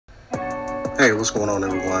Hey, what's going on,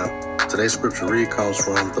 everyone? Today's scripture read comes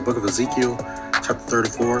from the book of Ezekiel, chapter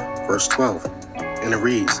 34, verse 12. And it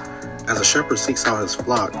reads, "As a shepherd seeks out his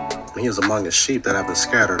flock, when he is among his sheep that have been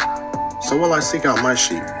scattered, so will I seek out my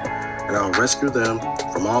sheep, and I will rescue them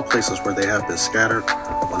from all places where they have been scattered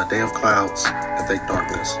on a day of clouds and thick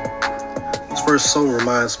darkness." This verse so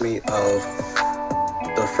reminds me of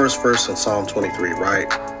the first verse in Psalm 23, right?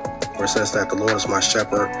 Where it says that the Lord is my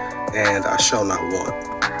shepherd and I shall not want.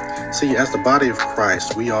 See, as the body of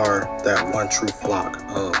Christ, we are that one true flock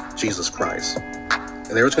of Jesus Christ.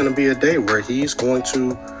 And there's going to be a day where he's going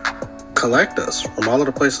to collect us from all of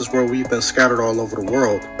the places where we've been scattered all over the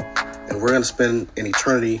world. And we're going to spend an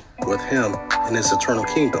eternity with him in his eternal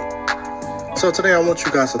kingdom. So today I want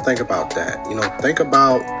you guys to think about that. Think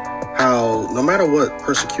about how no matter what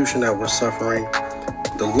persecution that we're suffering,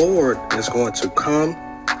 the Lord is going to come,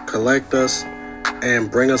 collect us, and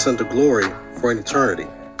bring us into glory for an eternity.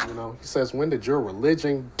 He says, when did your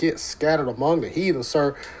religion get scattered among the heathen,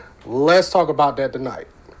 sir? Let's talk about that tonight.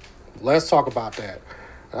 Let's talk about that.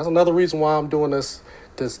 That's another reason why I'm doing this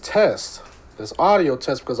test, this audio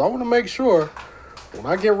test, because I want to make sure when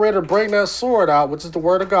I get ready to bring that sword out, which is the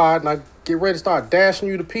word of God, and I get ready to start dashing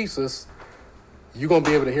you to pieces, you're going to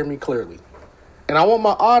be able to hear me clearly. And I want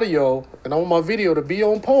my audio and I want my video to be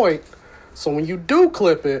on point, so when you do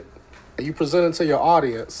clip it and you present it to your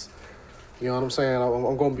audience, you know what I'm saying?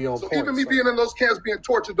 I'm going to be on point. So even me being in those camps being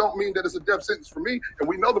tortured don't mean that it's a death sentence for me. And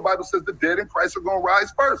we know the Bible says the dead in Christ are going to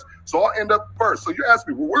rise first. So I'll end up first. So you ask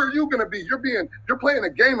me, well, where are you going to be? You're playing a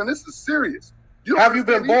game, and this is serious. Have you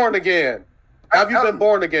been born again? Have you been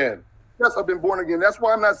born again? Yes, I've been born again. That's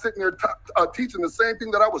why I'm not sitting there teaching the same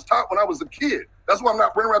thing that I was taught when I was a kid. That's why I'm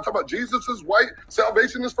not running around talking about Jesus is white,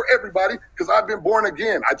 salvation is for everybody, because I've been born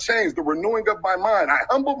again. I changed, the renewing of my mind. I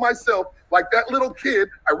humbled myself like that little kid.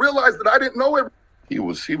 I realized that I didn't know everything. He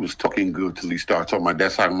was talking good till he started talking about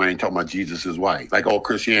that's how man talking about Jesus is white. Like all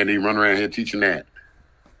Christianity run around here teaching that.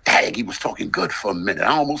 Dang, he was talking good for a minute.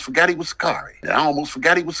 I almost forgot he was Sakari.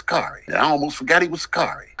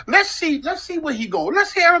 Let's see where he going.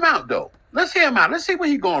 Let's hear him out, though. Let's hear him out. Let's see where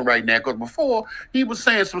he going right now. Because before, he was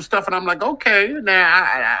saying some stuff, and I'm like, okay,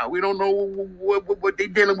 now we don't know what they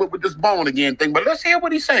dealing with this born again thing. But let's hear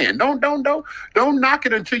what he's saying. Don't knock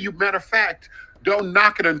it until you. Matter of fact, don't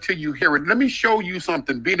knock it until you hear it. Let me show you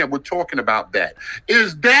something. Being that we're talking about that,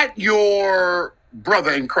 is that your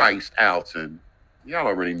brother in Christ, Alton? Y'all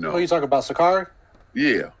already know. Oh, you talking about Sakari?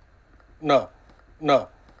 Yeah. No.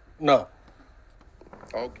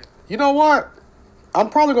 Okay. You know what?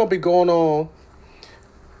 I'm probably going to be going on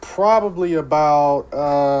probably about,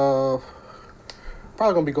 probably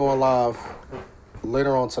going to be going live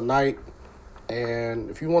later on tonight.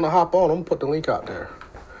 And if you want to hop on, I'm going to put the link out there.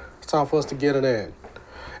 It's time for us to get it in.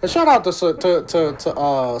 And shout out to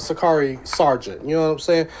Sakari Sargent. You know what I'm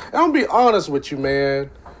saying? And I'm going to be honest with you,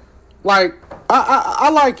 man. Like, I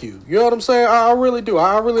like you. You know what I'm saying? I really do.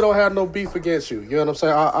 I really don't have no beef against you. You know what I'm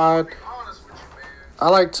saying? I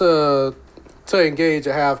like to engage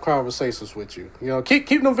and have conversations with you. You know, keep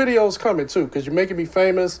them videos coming too, because you're making me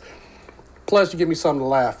famous. Plus, you give me something to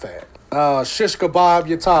laugh at. Shish kebab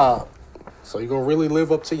yatab. So you're going to really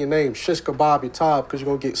live up to your name, Shish kebab yatab, because you're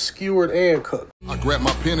going to get skewered and cooked. I grab my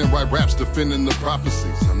pen and write raps defending the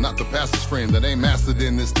prophecies. I'm not the pastor's friend that ain't mastered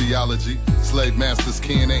in this theology. Slave master's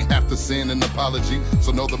kin ain't have to send an apology.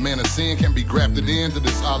 So know the man of sin can be grafted into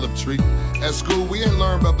this olive tree. At school, we ain't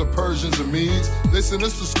learn about the Persians and Medes. They sent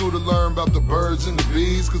us to school to learn about the birds and the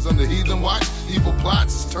bees. Cause under heathen watch, evil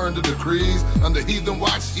plots turn to decrees. Under heathen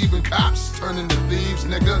watch, even cops turn into thieves,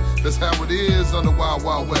 nigga. That's how it is under Wild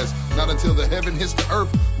Wild West. Not until the heaven hits the earth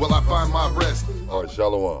will I find my rest. All right,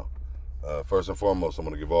 Shalom. First and foremost, I'm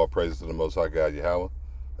going to give all praise to the Most High God, Yahweh,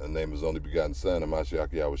 and the name of His only begotten Son,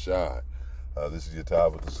 Mashiach Yahweh Shai. This is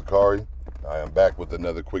Yatab with the Sakari. I am back with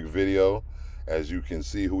another quick video. As you can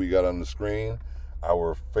see who we got on the screen,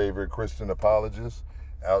 our favorite Christian apologist,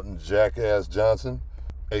 Alton Jackass Johnson,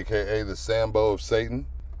 a.k.a. the Sambo of Satan,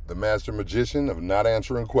 the master magician of not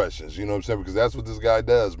answering questions. You know what I'm saying? Because that's what this guy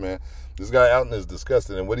does, man. This guy Alton is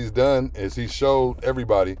disgusting, and what he's done is he showed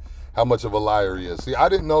everybody how much of a liar he is. See, I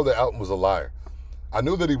didn't know that Alton was a liar. I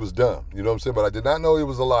knew that he was dumb, you know what I'm saying? But I did not know he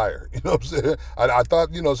was a liar, you know what I'm saying? I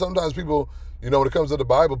thought, sometimes people, when it comes to the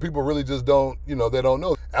Bible, people really just don't, they don't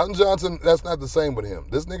know. Alton Johnson, that's not the same with him.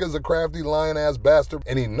 This nigga's a crafty, lying-ass bastard,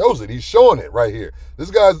 and he knows it. He's showing it right here.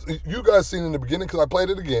 You guys seen in the beginning, because I played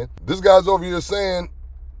it again. This guy's over here saying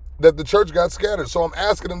that the church got scattered. So I'm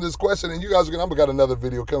asking him this question, and you guys are going to, I've got another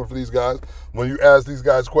video coming for these guys. When you ask these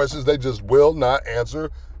guys questions, they just will not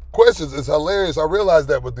answer questions. It's hilarious. I realize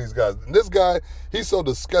that with these guys. And this guy, he's so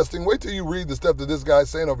disgusting. Wait till you read the stuff that this guy's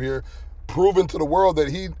saying over here, proving to the world that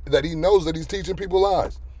he knows that he's teaching people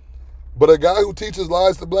lies. But a guy who teaches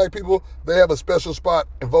lies to black people, they have a special spot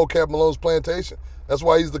in Vocab Malone's plantation. That's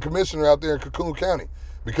why he's the commissioner out there in Cocoon County,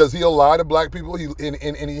 because he'll lie to black people.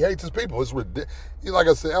 And he hates his people. It's ridiculous. Like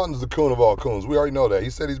I said, Alton's the coon of all coons. We already know that. He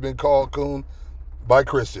said he's been called coon by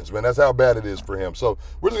Christians, man. That's how bad it is for him. So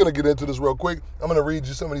we're just going to get into this real quick. I'm going to read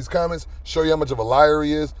you some of these comments, show you how much of a liar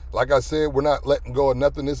he is. Like I said, we're not letting go of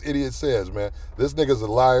nothing this idiot says, man. This nigga's a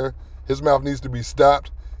liar. His mouth needs to be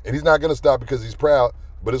stopped, and he's not going to stop because he's proud,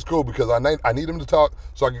 but it's cool because I need him to talk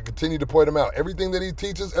so I can continue to point him out. Everything that he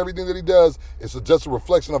teaches, everything that he does, is just a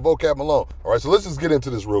reflection of Vocab Malone. All right, so let's just get into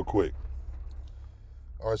this real quick.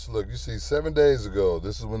 All right, so look, you see, 7 days ago,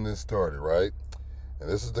 this is when this started, right? And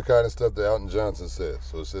this is the kind of stuff that Alton Johnson says.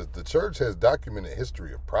 So it says, the church has documented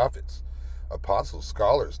history of prophets, apostles,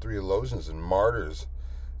 scholars, theologians, and martyrs.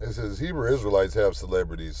 It says Hebrew Israelites have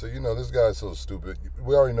celebrities. So, you know, this guy's so stupid.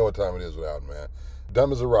 We already know what time it is with Alton, man.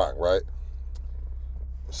 Dumb as a rock, right?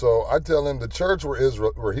 So I tell him the church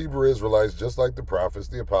were Hebrew Israelites, just like the prophets,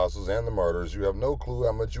 the apostles, and the martyrs. You have no clue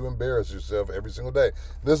how much you embarrass yourself every single day.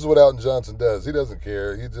 This is what Alton Johnson does. He doesn't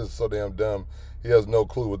care. He's just so damn dumb. He has no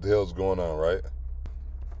clue what the hell's going on, right?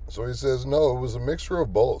 So he says, no, it was a mixture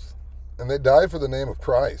of both. And they died for the name of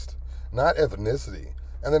Christ, not ethnicity.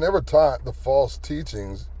 And they never taught the false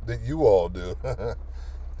teachings that you all do.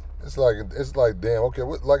 It's like, damn, okay,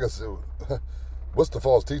 like I said, what's the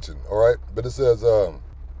false teaching, all right? But it says,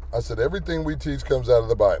 I said, everything we teach comes out of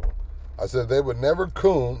the Bible. I said, they would never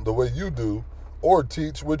coon the way you do or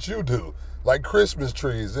teach what you do, like Christmas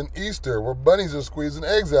trees and Easter where bunnies are squeezing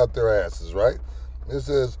eggs out their asses, right? It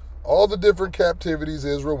says, all the different captivities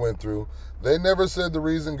Israel went through, they never said the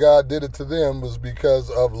reason God did it to them was because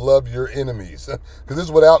of love your enemies. Because this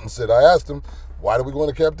is what Alton said. I asked him, why do we go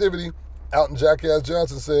into captivity? Alton Jackass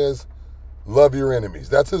Johnson says, love your enemies.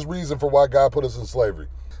 That's his reason for why God put us in slavery.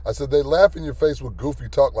 I said, they laugh in your face with goofy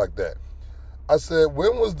talk like that. I said,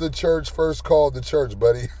 when was the church first called the church,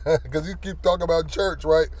 buddy? Because you keep talking about church,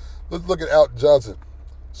 right? Let's look at Alton Johnson.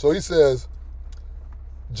 So he says,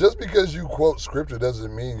 just because you quote scripture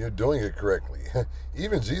doesn't mean you're doing it correctly.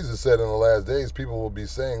 Even Jesus said in the last days, people will be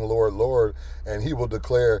saying, Lord, Lord, and he will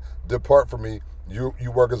declare, depart from me, you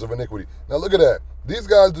workers of iniquity. Now look at that. These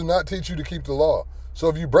guys do not teach you to keep the law. So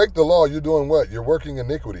if you break the law, you're doing what? You're working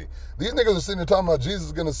iniquity. These niggas are sitting there talking about Jesus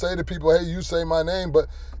is going to say to people, hey, you say my name,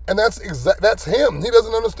 and that's him. He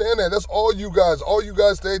doesn't understand that. That's all you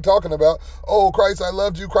guys stay talking about. Oh, Christ, I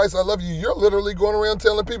loved you. Christ, I love you. You're literally going around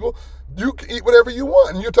telling people you can eat whatever you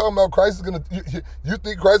want. And you're talking about Christ is going to, you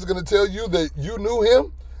think Christ is going to tell you that you knew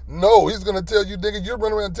him? No, he's going to tell you, nigga, you're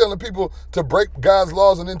running around telling people to break God's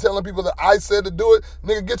laws and then telling people that I said to do it.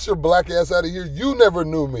 Nigga, get your black ass out of here. You never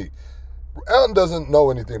knew me. Alton doesn't know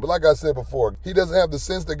anything, but like I said before, he doesn't have the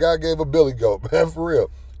sense that God gave a billy goat, man, for real.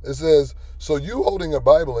 It says, so you holding a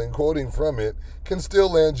Bible and quoting from it can still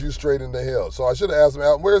land you straight into hell. So I should have asked him,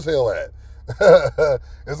 Alton, where's hell at?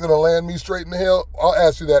 It's going to land me straight into hell? I'll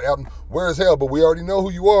ask you that, Alton. Where's hell? But we already know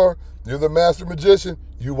who you are. You're the master magician.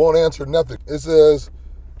 You won't answer nothing. It says,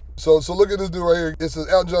 so look at this dude right here. It says,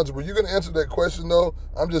 Alton Johnson, were you going to answer that question, though?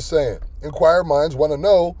 I'm just saying, inquired minds want to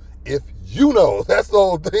know if you know. That's the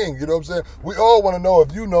whole thing, you know what I'm saying? We all want to know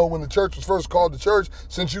if you know when the church was first called the church,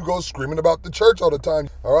 since you go screaming about the church all the time,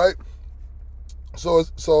 all right?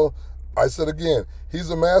 So I said again,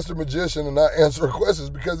 he's a master magician and not answering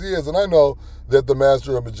questions, because he is, and I know that the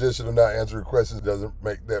master of magician and not answering questions doesn't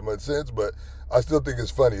make that much sense, but I still think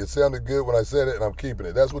it's funny. It sounded good when I said it, and I'm keeping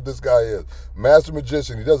it. That's what this guy is. Master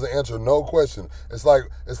magician. He doesn't answer no question. It's like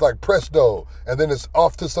presto, and then it's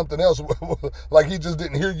off to something else, like he just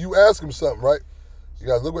didn't hear you ask him something, right? You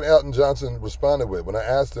guys, look what Alton Johnson responded with. When I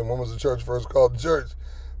asked him when was the church first called the church,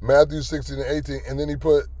 Matthew 16 and 18, and then he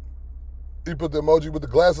put the emoji with the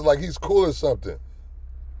glasses like he's cool or something.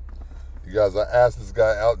 You guys, I asked this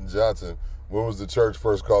guy, Alton Johnson, when was the church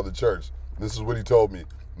first called the church? This is what he told me.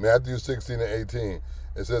 Matthew 16 and 18.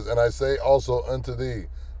 It says, and I say also unto thee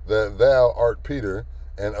that thou art Peter,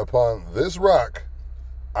 and upon this rock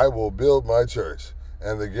I will build my church,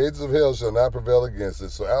 and the gates of hell shall not prevail against it.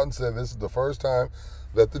 So Alton said this is the first time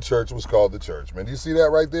that the church was called the church. Man, do you see that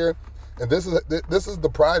right there? And this is the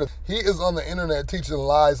pride. He is on the internet teaching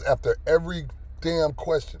lies after every damn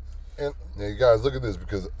question. And yeah, you guys, look at this,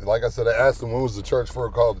 because like I said, I asked him when was the church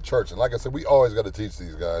first called the church. And like I said, we always got to teach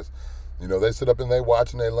these guys. You know, they sit up and they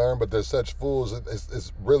watch and they learn, but they're such fools.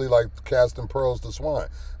 It's really like casting pearls to swine.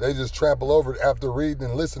 They just trample over it after reading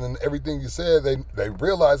and listening to everything you said. They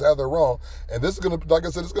realize how they're wrong. And this is going to, like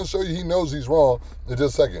I said, it's going to show you he knows he's wrong in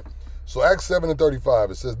just a second. So Acts 7 and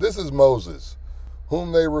 35, it says, this is Moses,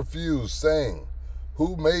 whom they refused, saying,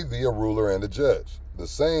 who made thee a ruler and a judge. The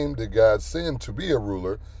same did God send to be a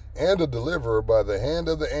ruler and a deliverer by the hand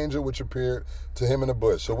of the angel which appeared to him in the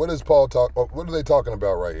bush. So what is Paul what are they talking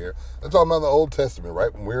about right here? They're talking about the Old Testament,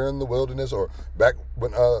 right? When we're in the wilderness, or back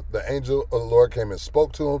when the angel of the Lord came and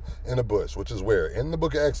spoke to him in the bush, which is where? In the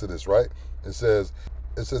book of Exodus, right? It says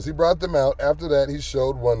he brought them out. After that, he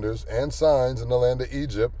showed wonders and signs in the land of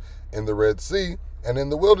Egypt, in the Red Sea, and in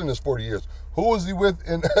the wilderness 40 years. Who was he with?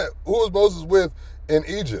 Who was Moses with in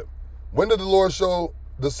Egypt? When did the Lord show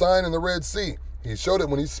the sign in the Red Sea? He showed it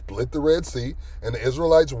when he split the Red Sea and the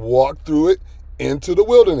Israelites walked through it into the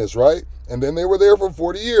wilderness, right? And then they were there for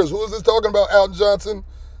 40 years. Who is this talking about, Alton Johnson?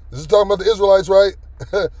 This is talking about the Israelites, right?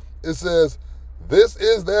 It says, this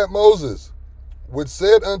is that Moses, which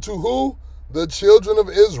said unto who? The children of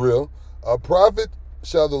Israel, a prophet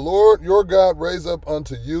shall the Lord your God raise up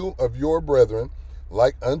unto you of your brethren,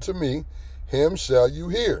 like unto me, him shall you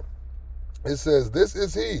hear. It says, this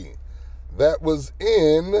is he that was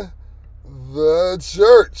in the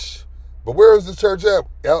church. But where is the church at,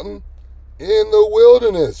 Alton? In the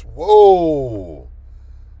wilderness. Whoa.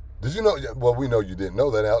 Did you know? Well, we know you didn't know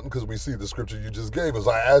that, Alton, because we see the scripture you just gave us.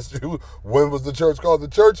 I asked you, when was the church called the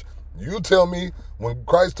church? You tell me when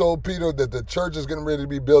Christ told Peter that the church is getting ready to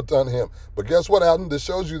be built on him. But guess what, Alton? This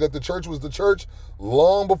shows you that the church was the church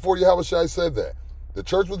long before Yahushua said that. The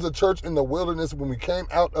church was the church in the wilderness when we came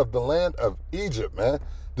out of the land of Egypt, man.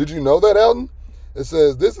 Did you know that, Alton? It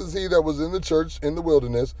says, this is he that was in the church in the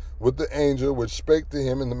wilderness with the angel which spake to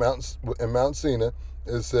him in Mount Sinai.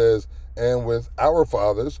 It says, and with our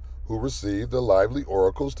fathers who received the lively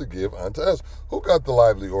oracles to give unto us. Who got the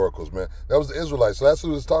lively oracles, man? That was the Israelites. So that's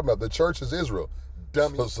who it's talking about. The church is Israel.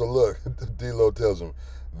 Dummy. So look, D-Lo tells him,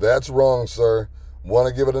 that's wrong, sir. Want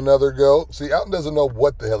to give it another go? See, Alton doesn't know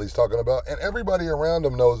what the hell he's talking about, and everybody around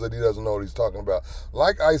him knows that he doesn't know what he's talking about.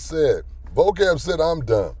 Like I said, Vocab said I'm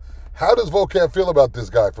dumb. How does Vocab feel about this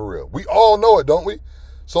guy for real? We all know it, don't we?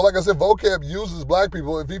 So like I said, Vocab uses black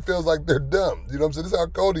people if he feels like they're dumb. You know what I'm saying? This is how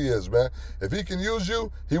cold he is, man. If he can use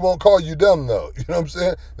you, he won't call you dumb, though. You know what I'm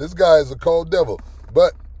saying? This guy is a cold devil.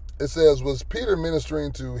 But it says, was Peter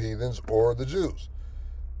ministering to heathens or the Jews?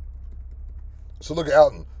 So look at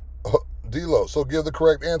Alton. D-Lo, so give the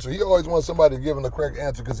correct answer. He always wants somebody to give him the correct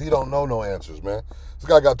answer because he don't know no answers, man. This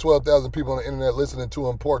guy got 12,000 people on the internet listening to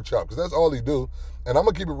him pork chop because that's all he do. And I'm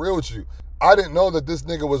going to keep it real with you. I didn't know that this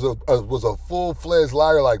nigga was a full-fledged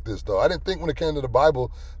liar like this, though. I didn't think when it came to the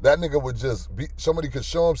Bible, that nigga would just be, somebody could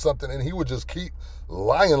show him something and he would just keep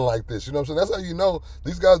lying like this. You know what I'm saying? That's how you know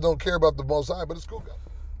these guys don't care about the Most High, but it's cool.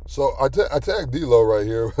 So I tagged D-Lo right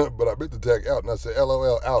here, but I meant to tag Alton. I said,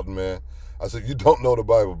 LOL, Alton, man. I said, you don't know the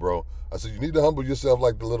Bible, bro. I said, you need to humble yourself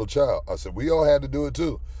like the little child. I said, we all had to do it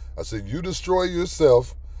too. I said, you destroy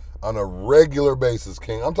yourself on a regular basis,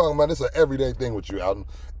 King. I'm talking about this an everyday thing with you, Alton.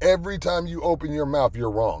 Every time you open your mouth,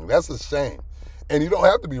 you're wrong. That's a shame. And you don't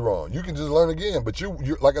have to be wrong. You can just learn again. But you're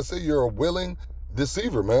like I said, you're a willing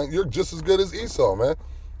deceiver, man. You're just as good as Esau, man.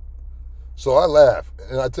 So I laugh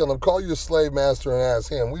and I tell him, call your slave master and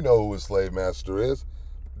ask him. We know who his slave master is.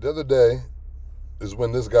 The other day is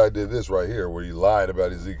when this guy did this right here, where he lied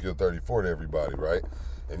about Ezekiel 34 to everybody, right?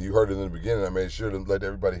 And you heard it in the beginning. I made sure to let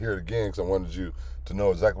everybody hear it again because I wanted you to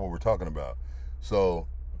know exactly what we're talking about. So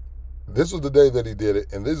this was the day that he did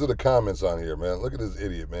it, and these are the comments on here, man. Look at this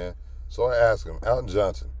idiot, man. So I asked him, Alton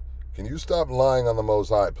Johnson, can you stop lying on the Most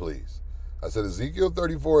High, please? I said, Ezekiel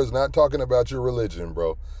 34 is not talking about your religion,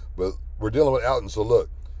 bro, but we're dealing with Alton. So look,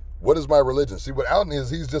 what is my religion? See, what Alton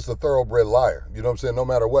is, he's just a thoroughbred liar. You know what I'm saying? No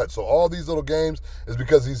matter what. So all these little games is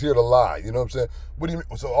because he's here to lie. You know what I'm saying? What do you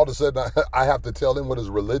mean? So all of a sudden, I have to tell him what his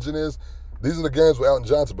religion is? These are the games with Alton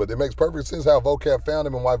Johnson, but it makes perfect sense how Vocab found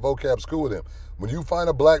him and why Vocab's cool with him. When you find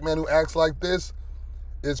a black man who acts like this,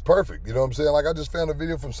 it's perfect. You know what I'm saying? Like, I just found a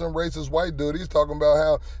video from some racist white dude. He's talking about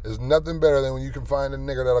how there's nothing better than when you can find a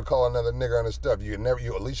nigger that'll call another nigger on his stuff.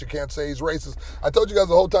 At least you can't say he's racist. I told you guys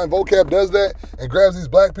the whole time Vocab does that and grabs these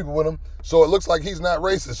black people with him, so it looks like he's not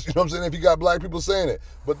racist. You know what I'm saying? If you got black people saying it.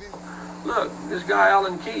 But these... Look, this guy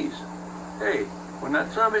Alan Keyes, hey, when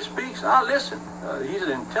that zombie speaks, I listen. He's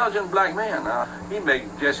an intelligent black man. He make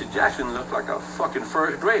Jesse Jackson look like a fucking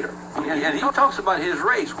first grader. And he talks about his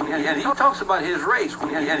race. And he talks about his race.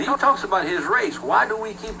 And he talks about his race. Why do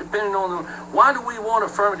we keep depending on them? Why do we want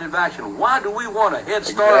affirmative action? Why do we want a head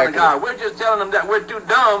start on the guy? We're just telling them that we're too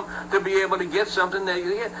dumb to be able to get something.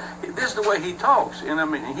 This is the way he talks. And I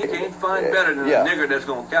mean, he can't find better than a nigger that's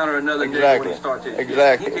going to counter another nigger when he starts his He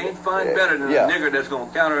can't find better than a nigger that's going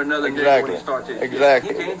to counter another nigger when he starts his He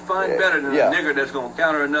can't find better than a nigger nigger that's gonna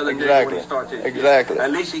counter another nigger Exactly. when he starts his shit. Exactly.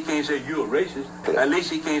 At least he can't say you're a racist. At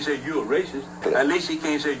least he can't say you're a racist. At least he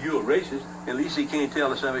can't say you're a racist. At least he can't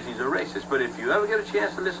tell somebody he's a racist. But if you ever get a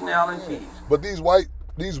chance to listen to Alan Keys, But these white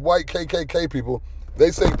KKK people,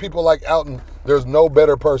 they say people like Alton, there's no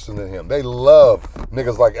better person than him. They love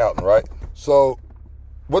niggas like Alton, right? So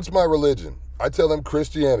what's my religion? I tell them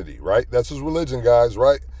Christianity, right? That's his religion, guys,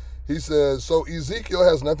 right? He says, so Ezekiel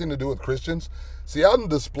has nothing to do with Christians. See, Alton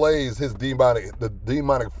displays the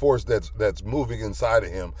demonic force that's moving inside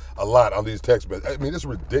of him a lot on these text messages. I mean, it's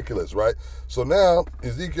ridiculous, right? So now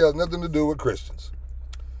Ezekiel has nothing to do with Christians.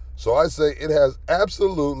 So I say it has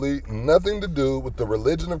absolutely nothing to do with the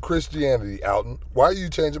religion of Christianity, Alton. Why are you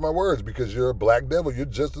changing my words? Because you're a black devil. You're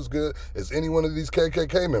just as good as any one of these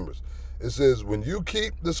KKK members. It says, when you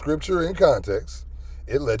keep the scripture in context,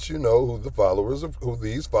 it lets you know who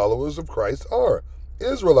these followers of Christ are.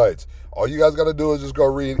 Israelites. All you guys got to do is just go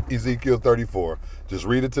read Ezekiel 34. Just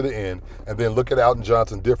read it to the end and then look at Alton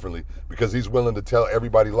Johnson differently because he's willing to tell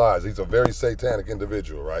everybody lies. He's a very satanic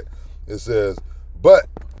individual, right? It says, but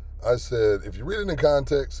I said, if you read it in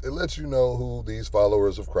context, it lets you know who these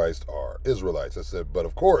followers of Christ are, Israelites. I said, but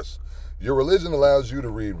of course, your religion allows you to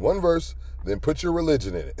read one verse, then put your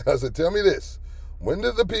religion in it. I said, tell me this. When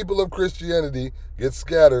did the people of Christianity get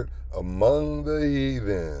scattered among the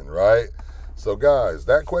heathen, right? So guys,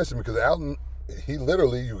 that question, because Alton, he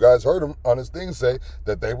literally, you guys heard him on his thing say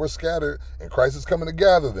that they were scattered and Christ is coming to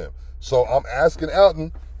gather them. So I'm asking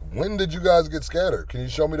Alton, when did you guys get scattered? Can you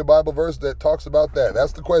show me the Bible verse that talks about that?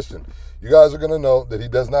 That's the question. You guys are going to know that he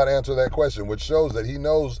does not answer that question, which shows that he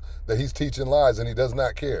knows that he's teaching lies and he does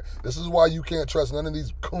not care. This is why you can't trust none of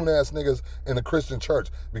these coon-ass niggas in the Christian church,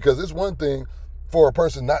 because it's one thing for a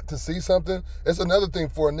person not to see something. It's another thing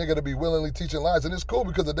for a nigga to be willingly teaching lies. And it's cool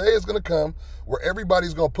because the day is going to come where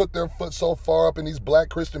everybody's going to put their foot so far up in these black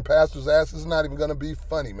Christian pastors' asses, it's not even going to be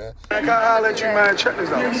funny, man. Man, I'll let you, man, check this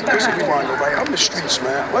out. This is what you want to know, right? I'm the streets,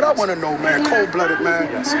 man. What I want to know, man, cold-blooded, man.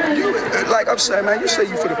 You, like I'm saying, man, you say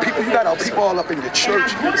you for the people. You got our people all up in your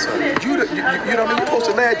church. You know what I mean? You're supposed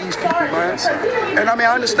to lead these people, man. And I mean,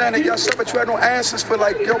 I understand that y'all stuff, but you had no answers for,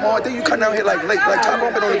 like, yo, man, then you come down here, like, late. Like, top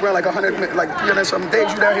been on the ground, like, 100 minutes, like, 300-something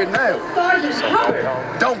days. You down here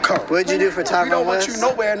now. Don't come. What'd you do for Taco We don't want West? you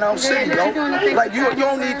nowhere in our city, yo. Like, you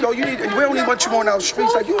don't need, yo, we don't even want you on our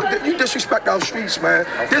streets. Like, you disrespect our streets, man.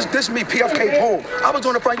 This me, PFK home. I was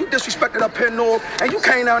on the front, you disrespected up here north, and you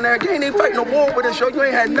came down there, you ain't even fighting no war with us, yo. You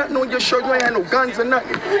ain't had nothing on your shirt, you ain't had no guns or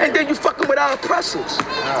nothing. And then you fucking with our oppressors.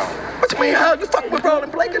 What you mean, how? You fucking with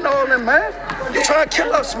Roland Blake and all them, man. You trying to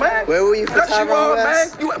kill us, man. Where were you for That's you Taco are,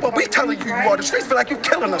 West? man. Well, we telling you are. The streets feel like you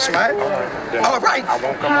killing us, man. All right.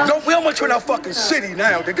 No, we don't want you in our fucking city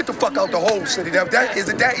now. Then get the fuck out the whole city. Is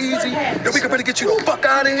it that easy? That we can really get you the fuck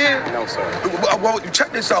out of here? No, sir. Well,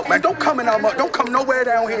 check this out, man. Don't come nowhere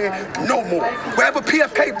down here no more. Wherever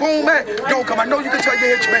PFK boom at, don't come. I know you can tell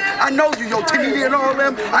your henchmen. I know you, yo, Tinidi and all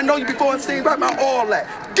them. I know you before I seen right now, all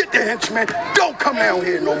that. Get the henchmen. Don't come down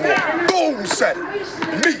here no more. Boom said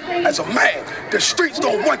it. Me, as a man, the streets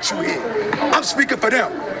don't want you here. I'm speaking for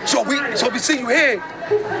them. So we see you here.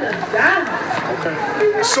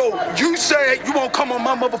 Okay. So you said you won't come on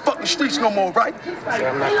my motherfucking streets no more, right?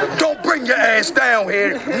 Don't bring your ass down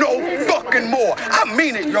here no fucking more. I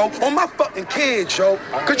mean it, yo. On my fucking kids, yo.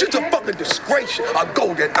 Cause you're a fucking disgrace.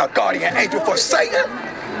 A guardian angel for Satan.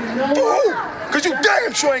 For who? Cause you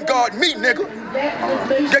damn sure ain't guard me, nigga.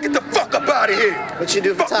 Get the fuck up out of here. What you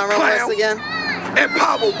do for Tyrone West again?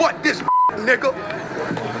 Empower what, this nigga?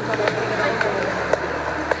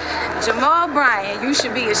 Jamal Bryant, you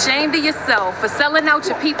should be ashamed of yourself for selling out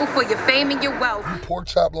your people for your fame and your wealth. You pork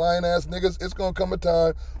chop lying ass niggas, it's gonna come a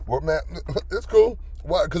time where, man, it's cool.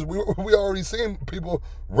 Why? Because we already seen people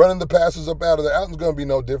running the passes up out of there. Alton's gonna be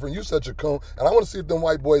no different. You such a coon, and I want to see if them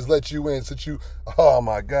white boys let you in since you. Oh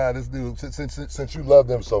my God, this dude, since you love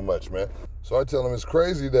them so much, man. So I tell him it's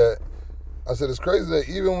crazy that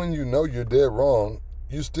even when you know you're dead wrong,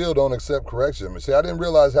 you still don't accept correction. See, I didn't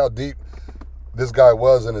realize how deep this guy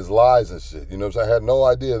was in his lies and shit. You know what I'm saying? I had no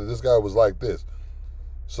idea that this guy was like this.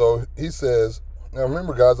 So he says, now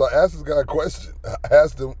remember, guys, I asked this guy a question. I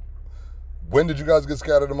asked him, when did you guys get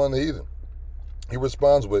scattered among the heathen? He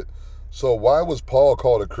responds with, so why was Paul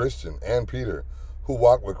called a Christian and Peter, who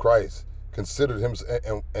walked with Christ, considered him,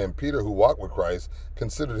 and Peter, who walked with Christ,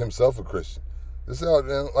 considered himself a Christian? This is how,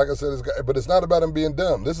 like I said, this guy, but it's not about him being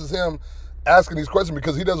dumb. This is him asking these questions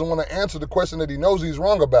because he doesn't want to answer the question that he knows he's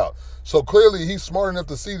wrong about. So clearly he's smart enough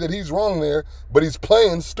to see that he's wrong there, but he's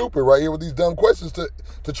playing stupid right here with these dumb questions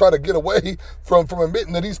to try to get away from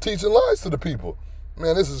admitting that he's teaching lies to the people.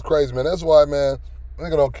 Man, this is crazy, man. That's why, man,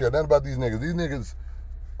 nigga don't care nothing about these niggas. These niggas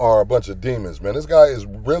are a bunch of demons, man. This guy is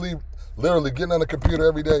really, literally getting on the computer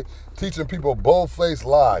every day, teaching people bold-faced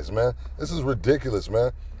lies, man. This is ridiculous,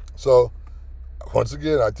 man. So, once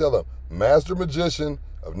again, I tell him, master magician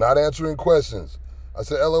of not answering questions. I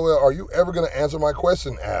said, LOL, are you ever going to answer my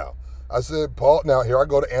question, Al? I said, Paul, now here I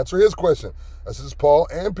go to answer his question. I says, Paul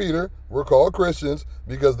and Peter were called Christians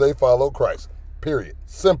because they follow Christ. Period.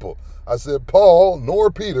 Simple. I said, Paul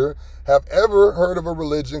nor Peter have ever heard of a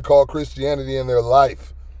religion called Christianity in their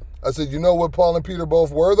life. I said, you know what Paul and Peter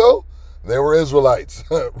both were, though? They were Israelites,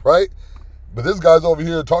 right? But this guy's over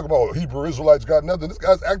here talking about Hebrew Israelites got nothing. This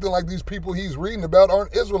guy's acting like these people he's reading about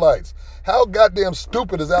aren't Israelites. How goddamn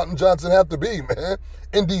stupid does Alton Johnson have to be, man?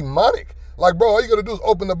 And demonic. Like, bro, all you got to do is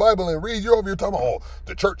open the Bible and read. You're over here talking about, oh,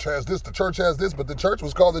 the church has this, but the church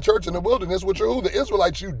was called the church in the wilderness, which are who? The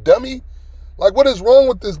Israelites, you dummy. Like, what is wrong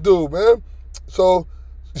with this dude, man? So,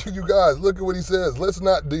 you guys, look at what he says. Let's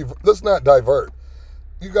not divert.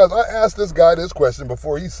 You guys, I asked this guy this question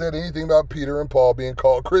before he said anything about Peter and Paul being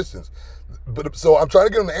called Christians. But so I'm trying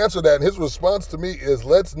to get him to answer that, and his response to me is,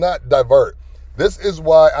 let's not divert. This is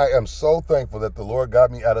why I am so thankful that the Lord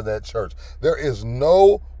got me out of that church. There is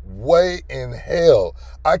no way in hell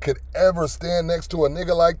I could ever stand next to a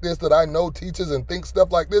nigga like this that I know teaches and thinks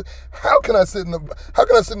stuff like this. How can I sit in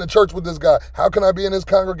the church with this guy? How can I be in his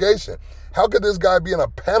congregation? How could this guy be in a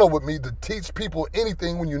panel with me to teach people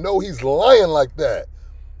anything when you know he's lying like that?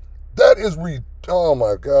 That is oh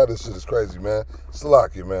my God, this shit is crazy, man.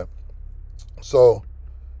 Salakia, man. So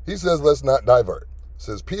he says, let's not divert. It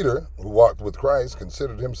says Peter, who walked with Christ,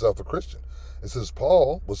 considered himself a Christian. It says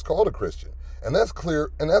Paul was called a Christian. And that's clear,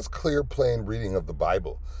 plain reading of the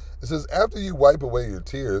Bible. It says, after you wipe away your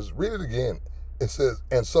tears, read it again. It says,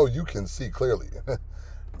 and so you can see clearly.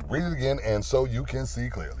 Read it again, and so you can see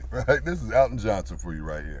clearly. Right? This is Alton Johnson for you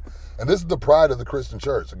right here. And this is the pride of the Christian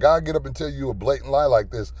church. A guy get up and tell you a blatant lie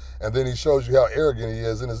like this, and then he shows you how arrogant he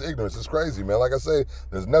is in his ignorance. It's crazy, man. Like I say,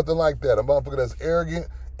 there's nothing like that. A motherfucker that's arrogant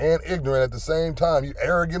and ignorant at the same time. You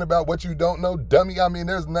arrogant about what you don't know, dummy. I mean,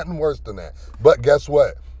 there's nothing worse than that. But guess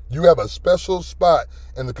what? You have a special spot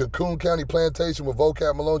in the Cocoon County Plantation with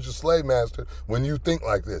Vocab Malone's your slave master when you think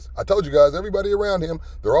like this. I told you guys, everybody around him,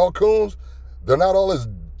 they're all coons. They're not all as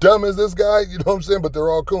dumb as this guy, you know what I'm saying? But they're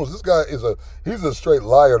all coons. This guy he's a straight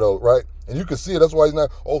liar though, right? And you can see it. That's why he's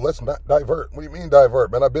not, oh, let's not divert. What do you mean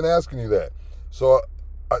divert, man? I've been asking you that. So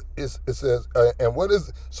it says,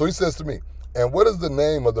 so he says to me, and what is the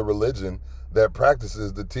name of the religion that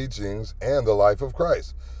practices the teachings and the life of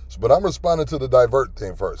Christ? But I'm responding to the divert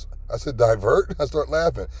thing first. I said, divert? I start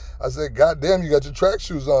laughing. I said, God damn, you got your track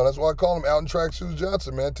shoes on. That's why I call him Alton Track Shoes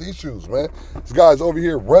Johnson, man. T-shoes, man. This guy's over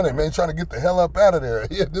here running, man, trying to get the hell up out of there.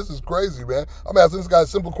 Yeah, this is crazy, man. I'm asking this guy a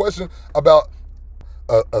simple question about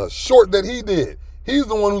a short that he did. He's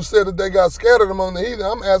the one who said that they got scattered among the heathen.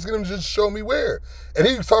 I'm asking him to just show me where. And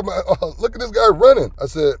he's talking about, look at this guy running. I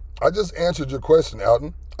said, I just answered your question,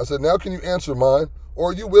 Alton. I said, now can you answer mine? Or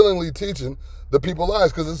are you willingly teaching the people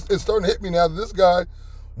lies? Because it's starting to hit me now that this guy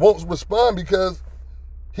won't respond because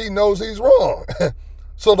he knows he's wrong.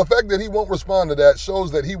 So the fact that he won't respond to that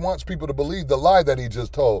shows that he wants people to believe the lie that he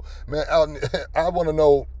just told. Man, Alton, I want to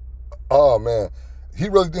know, oh man, he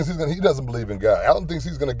really thinks he doesn't believe in God. Alton thinks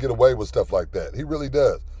he's going to get away with stuff like that. He really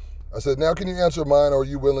does. I said, now can you answer mine, or are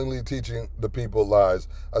you willingly teaching the people lies?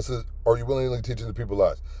 I said, are you willingly teaching the people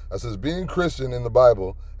lies? I says, being Christian in the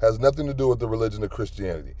Bible has nothing to do with the religion of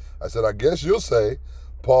Christianity. I said, I guess you'll say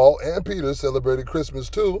Paul and Peter celebrated Christmas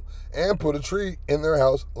too and put a tree in their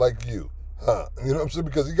house like you. Huh? You know what I'm saying?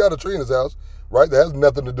 Because he got a tree in his house, right? That has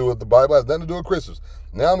nothing to do with the Bible, has nothing to do with Christmas.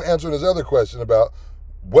 Now I'm answering his other question about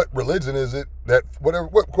what religion is it that,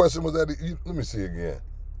 what question was that? Let me see again.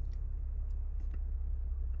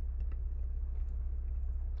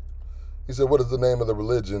 He said, what is the name of the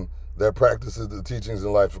religion that practices the teachings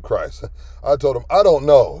and life of Christ? I told him, I don't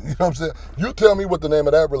know. You know what I'm saying? You tell me what the name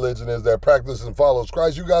of that religion is that practices and follows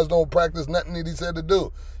Christ. You guys don't practice nothing that he said to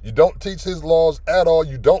do. You don't teach his laws at all.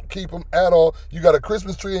 You don't keep them at all. You got a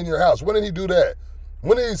Christmas tree in your house. When did he do that?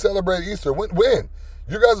 When did he celebrate Easter? When?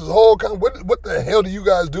 You guys' whole what the hell do you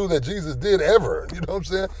guys do that Jesus did ever? You know what I'm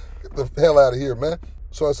saying? Get the hell out of here, man.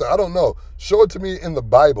 So I said, I don't know. Show it to me in the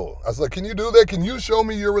Bible. I was like, can you do that? Can you show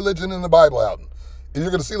me your religion in the Bible, Alton? And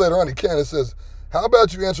you're going to see later on he can. It says, how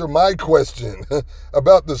about you answer my question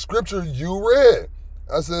about the scripture you read?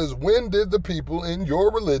 I says, when did the people in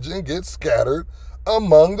your religion get scattered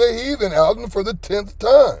among the heathen, Alton, for the 10th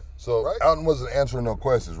time? So right? Alton wasn't answering no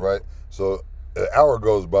questions, right? So an hour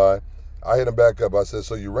goes by. I hit him back up. I said,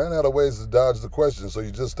 so you ran out of ways to dodge the question, so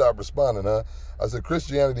you just stopped responding, huh? I said,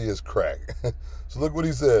 Christianity is crack. So look what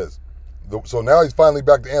he says. So now he's finally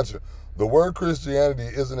back to answer. The word Christianity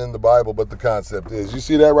isn't in the Bible, but the concept is. You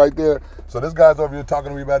see that right there? So this guy's over here talking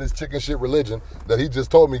to me about his chicken shit religion that he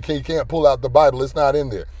just told me he can't pull out the Bible. It's not in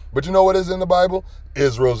there. But you know what is in the Bible?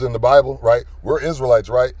 Israel's in the Bible, right? We're Israelites,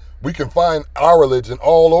 right? We can find our religion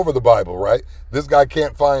all over the Bible, right? This guy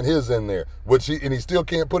can't find his in there, and he still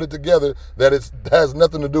can't put it together that it has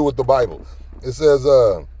nothing to do with the Bible. It says,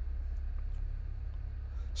 so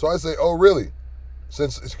I say, oh, really?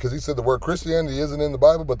 Because he said the word Christianity isn't in the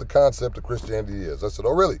Bible, but the concept of Christianity is. I said,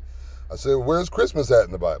 oh, really? I said, where's Christmas at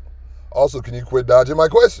in the Bible? Also, can you quit dodging my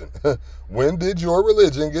question? When did your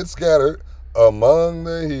religion get scattered among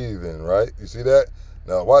the heathen, right? You see that?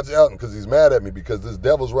 Now, watch out, because he's mad at me because this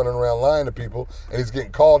devil's running around lying to people, and he's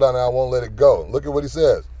getting called on, and I won't let it go. Look at what he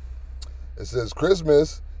says. It says,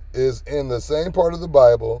 Christmas is in the same part of the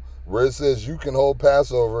Bible where it says you can hold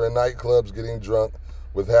Passover in nightclubs getting drunk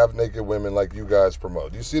with half-naked women like you guys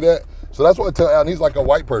promote. You see that? So that's what I tell Alton. He's like a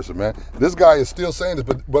white person, man. This guy is still saying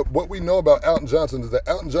this, but what we know about Alton Johnson is that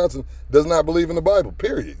Alton Johnson does not believe in the Bible,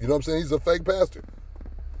 period. You know what I'm saying? He's a fake pastor.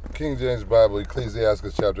 King James Bible,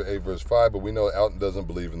 Ecclesiastes chapter 8, verse 5, but we know Alton doesn't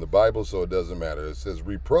believe in the Bible, so it doesn't matter. It says,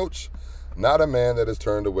 reproach not a man that is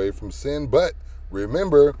turned away from sin, but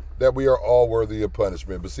remember that we are all worthy of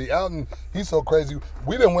punishment. But see, Alton, he's so crazy.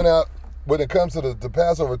 We done went out, when it comes to the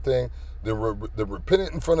Passover thing, the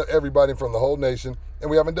repentant in front of everybody from the whole nation,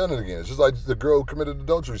 and we haven't done it again. It's just like the girl who committed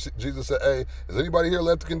adultery. Jesus said, hey, is anybody here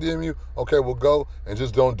left to condemn you? Okay, we'll go, and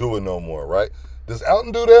just don't do it no more, right? Does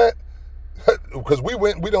Alton do that? Because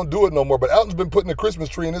we don't do it no more, but Alton's been putting a Christmas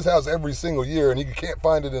tree in his house every single year, and he can't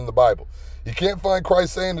find it in the Bible. He can't find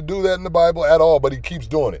Christ saying to do that in the Bible at all, but he keeps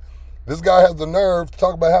doing it. This guy has the nerve to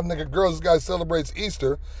talk about having naked girls. This guy celebrates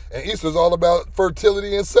Easter, and Easter's all about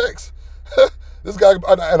fertility and sex. This guy,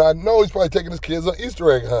 and I know he's probably taking his kids on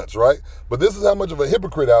Easter egg hunts, right? But this is how much of a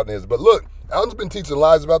hypocrite Alton is. But look, Alton's been teaching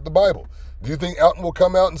lies about the Bible. Do you think Alton will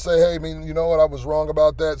come out and say, hey, you know what, I was wrong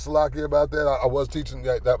about that, Salakia about that, I was teaching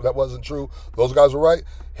that wasn't true, those guys were right?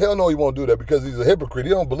 Hell no, he won't do that because he's a hypocrite.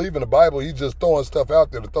 He don't believe in the Bible. He's just throwing stuff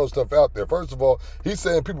out there to throw stuff out there. First of all, he's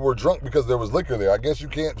saying people were drunk because there was liquor there. I guess you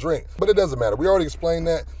can't drink. But it doesn't matter. We already explained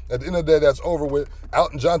that. At the end of the day, that's over with.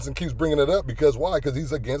 Alton Johnson keeps bringing it up because why? Because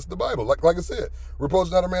he's against the Bible. Like I said, reproach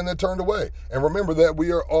not a man that turned away. And remember that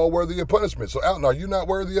we are all worthy of punishment. So Alton, are you not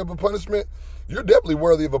worthy of a punishment? You're definitely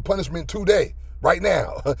worthy of a punishment today. Right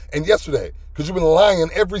now, and yesterday, because you've been lying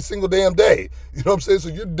every single damn day. You know what I'm saying? So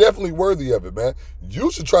you're definitely worthy of it, man.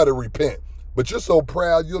 You should try to repent, but you're so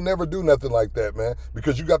proud you'll never do nothing like that, man,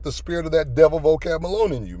 because you got the spirit of that devil vocab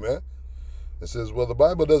Malone in you, man. It says, well, the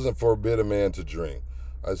Bible doesn't forbid a man to drink.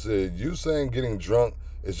 I said, you saying getting drunk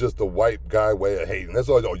is just a white guy way of hating. That's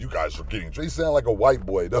all. Oh, you guys are getting drunk. He sound like a white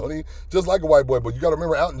boy, don't he? Just like a white boy. But you got to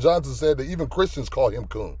remember, Alton Johnson said that even Christians call him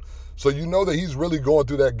coon. So you know that he's really going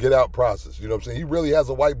through that get out process. You know what I'm saying? He really has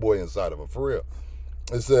a white boy inside of him, for real.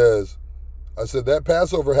 It says, I said, that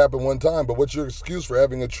Passover happened one time, but what's your excuse for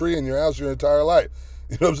having a tree in your house your entire life?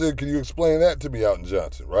 You know what I'm saying? Can you explain that to me, Alton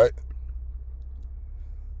Johnson, right?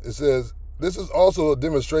 It says, this is also a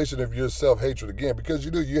demonstration of your self-hatred again, because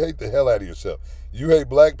you hate the hell out of yourself. You hate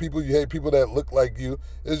black people, you hate people that look like you.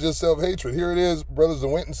 It's just self-hatred. Here it is, brothers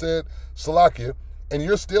went and said, Salakia, and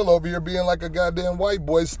you're still over here being like a goddamn white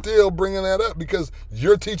boy, still bringing that up because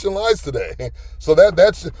you're teaching lies today. So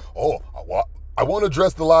that's, I won't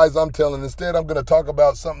address the lies I'm telling. Instead, I'm going to talk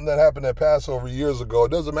about something that happened at Passover years ago.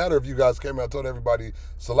 It doesn't matter if you guys came out and told everybody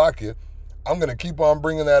Salakia. I'm going to keep on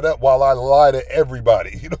bringing that up while I lie to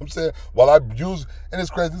everybody. You know what I'm saying? While I use, and it's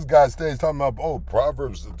crazy, this guy stays talking about,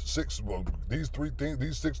 Proverbs 6,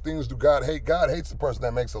 these 6 things do God hate. God hates the person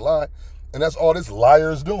that makes a lie. And that's all this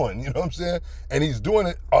liar is doing, you know what I'm saying? And he's doing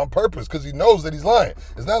it on purpose because he knows that he's lying.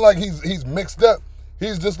 It's not like he's mixed up.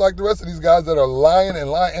 He's just like the rest of these guys that are lying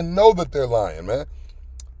and know that they're lying, man.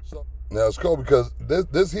 So now it's cool because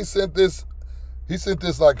he sent this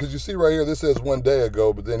like, because you see right here, this says 1 day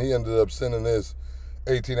ago, but then he ended up sending this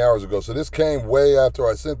 18 hours ago. So this came way after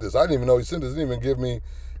I sent this. I didn't even know he sent this. It didn't even give me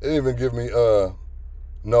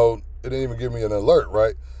an alert,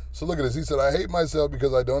 right? So look at this. He said, I hate myself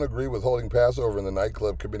because I don't agree with holding Passover in the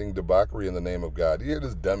nightclub, committing debauchery in the name of God. You hear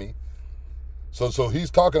this dummy? So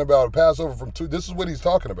he's talking about Passover from this is what he's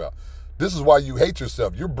talking about. This is why you hate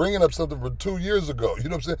yourself. You're bringing up something from 2 years ago. You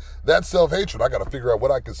know what I'm saying? That's self-hatred. I got to figure out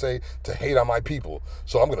what I can say to hate on my people.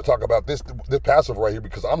 So I'm going to talk about this Passover right here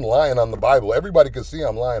because I'm lying on the Bible. Everybody can see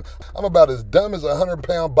I'm lying. I'm about as dumb as a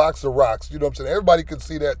 100-pound box of rocks. You know what I'm saying? Everybody can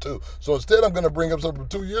see that too. So instead, I'm going to bring up something from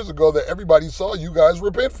 2 years ago that everybody saw you guys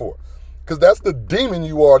repent for. Because that's the demon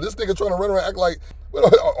you are. This nigga trying to run around act like,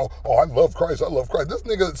 I love Christ. I love Christ. This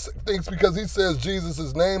nigga thinks because he says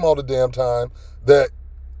Jesus' name all the damn time that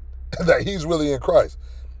that he's really in Christ.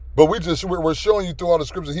 But we're showing you through all the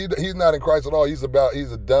scriptures he's not in Christ at all. He's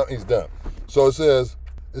dumb. So it says,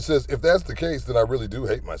 if that's the case, then I really do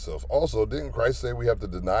hate myself. Also, didn't Christ say we have to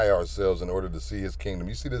deny ourselves in order to see his kingdom?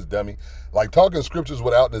 You see this dummy? Like, talking scriptures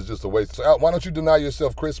without is just a waste. So why don't you deny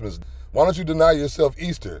yourself Christmas? Why don't you deny yourself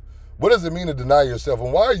Easter? What does it mean to deny yourself?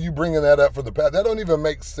 And why are you bringing that up for the past? That don't even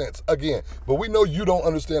make sense. Again, but we know you don't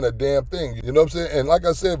understand a damn thing. You know what I'm saying? And like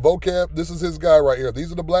I said, vocab, this is his guy right here.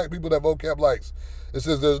 These are the black people that vocab likes. It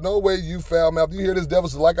says, there's no way you foul mouth. You hear this devil?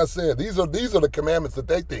 So like I said, these are the commandments that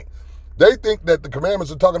they think. They think that the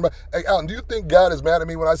commandments are talking about, hey, Alton, do you think God is mad at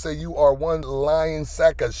me when I say you are one lying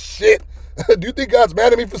sack of shit? Do you think God's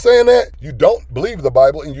mad at me for saying that? You don't believe the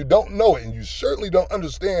Bible, and you don't know it, and you certainly don't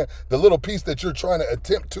understand the little piece that you're trying to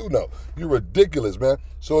attempt to know. You're ridiculous, man.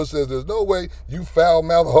 So it says, there's no way you foul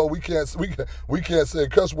mouth. Oh, we can't say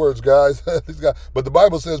cuss words, guys. But the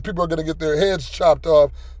Bible says people are going to get their heads chopped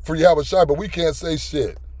off for Yahweh Shai, but we can't say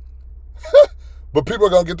shit. But people are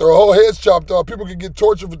going to get their whole heads chopped off. People can get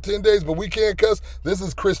tortured for 10 days, but we can't cuss. This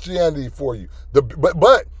is Christianity for you.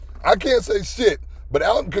 But I can't say shit. But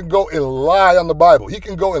Alton can go and lie on the Bible. He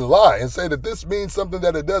can go and lie and say that this means something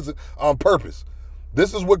that it doesn't on purpose.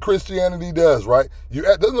 This is what Christianity does, right?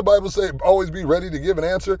 Doesn't the Bible say always be ready to give an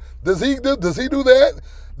answer? Does he do that?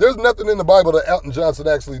 There's nothing in the Bible that Alton Johnson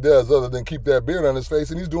actually does other than keep that beard on his face,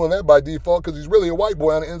 and he's doing that by default because he's really a white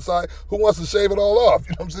boy on the inside who wants to shave it all off.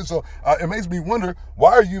 You know what I'm saying? So it makes me wonder,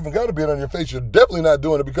 why are you even got a beard on your face? You're definitely not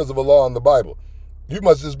doing it because of a law in the Bible. You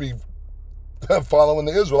must just be following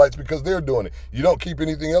the Israelites because they're doing it. You don't keep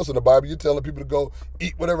anything else in the Bible. You're telling people to go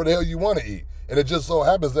eat whatever the hell you want to eat. And it just so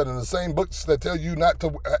happens that in the same books that tell you not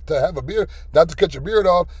to have a beard, not to cut your beard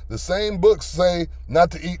off, the same books say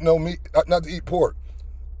not to eat no meat, not to eat pork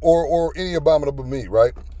or any abominable meat,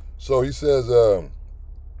 right? So he says,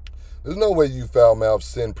 there's no way you foul-mouthed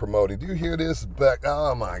sin promoting. Do you hear this back?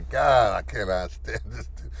 Oh my God, I cannot stand this.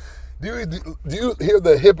 Do you hear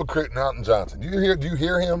the hypocrite in Alton Johnson? Do you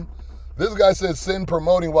hear him? This guy says sin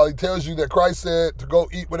promoting while he tells you that Christ said to go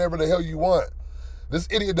eat whatever the hell you want. This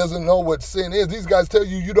idiot doesn't know what sin is. These guys tell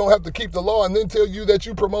you you don't have to keep the law and then tell you that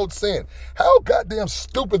you promote sin. How goddamn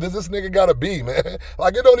stupid does this nigga gotta be, man?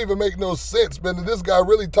 Like, it don't even make no sense, man. This guy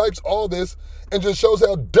really types all this and just shows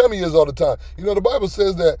how dumb he is all the time. You know, the Bible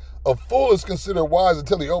says that a fool is considered wise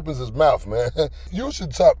until he opens his mouth, man. You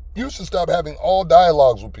should stop having all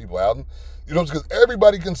dialogues with people, Alton. You know, because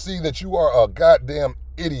everybody can see that you are a goddamn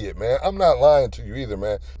idiot, man. I'm not lying to you either,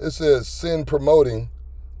 man. It says sin promoting.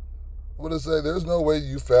 What does it say? There's no way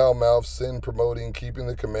you foul-mouthed, sin promoting, keeping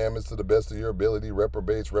the commandments to the best of your ability,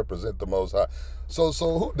 reprobates represent the Most High. So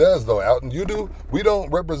who does, though, Alton? You do? We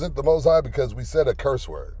don't represent the Most High because we said a curse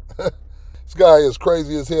word. This guy is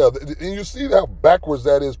crazy as hell. And you see how backwards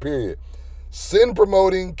that is, period. Sin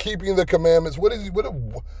promoting, keeping the commandments.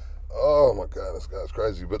 Oh my God, this guy's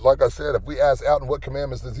crazy. But like I said, if we ask Alton what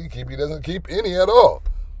commandments does he keep, he doesn't keep any at all.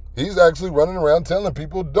 He's actually running around telling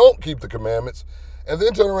people don't keep the commandments, and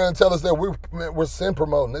then turn around and tell us that we're sin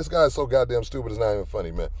promoting. This guy is so goddamn stupid, it's not even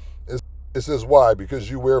funny, man. It says why? Because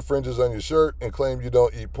you wear fringes on your shirt and claim you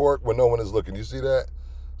don't eat pork when no one is looking. You see that?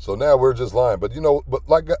 So now we're just lying. But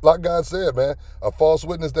like God said, man, a false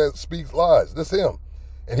witness that speaks lies. That's him.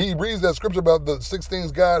 And he reads that scripture about the 6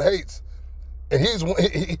 things God hates. And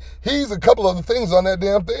he's a couple of the things on that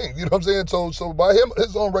damn thing. You know what I'm saying? So by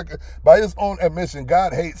his own record, by his own admission,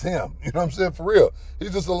 God hates him. You know what I'm saying? For real.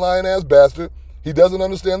 He's just a lying ass bastard. He doesn't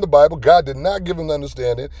understand the Bible. God did not give him the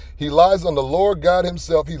understanding. He lies on the Lord God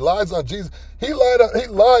himself. He lies on Jesus. He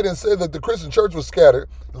lied and said that the Christian church was scattered.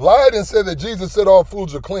 Lied and said that Jesus said all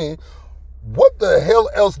foods are clean. What the hell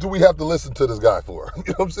else do we have to listen to this guy for? You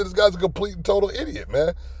know what I'm saying? This guy's a complete and total idiot,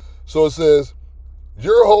 man. So it says,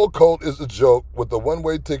 your whole cult is a joke with the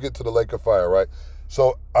one-way ticket to the lake of fire, right?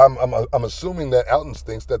 So I'm assuming that Alton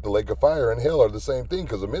thinks that the lake of fire and hell are the same thing,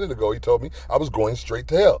 because a minute ago he told me I was going straight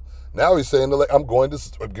to hell. Now he's saying I'm going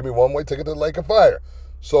to give me one-way ticket to the lake of fire.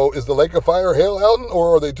 So is the lake of fire hell, Alton,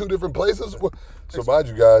 or are they two different places? So mind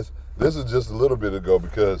you guys, this is just a little bit ago,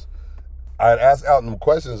 because I had asked Alton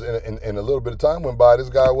questions and a little bit of time went by. This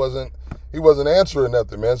guy wasn't answering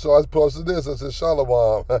nothing, man. So I posted this. I said,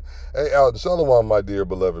 Shalom. Hey, Alton, Shalom, my dear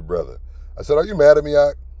beloved brother. I said, are you mad at me,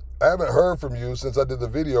 Ak? I haven't heard from you since I did the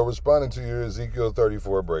video responding to your Ezekiel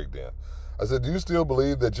 34 breakdown. I said, do you still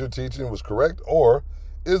believe that your teaching was correct, or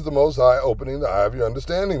is the Most High opening the eye of your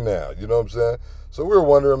understanding now? You know what I'm saying? So we were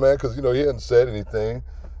wondering, man, because, he hadn't said anything,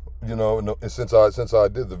 since I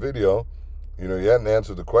did the video. He hadn't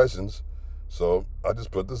answered the questions. So I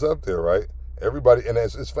just put this up there, right? Everybody, and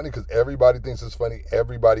it's funny because everybody thinks it's funny.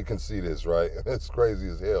 Everybody can see this, right? It's crazy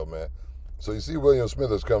as hell, man. So you see William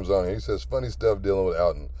Smithers comes on here. He says funny stuff dealing with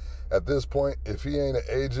Alton. At this point, if he ain't an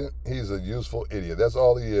agent, he's a useful idiot. That's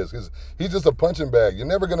all he is. He's just a punching bag. You're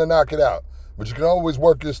never gonna knock it out, but you can always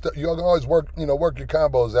work your stuff. You can always work your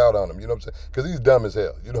combos out on him. You know what I'm saying? Because he's dumb as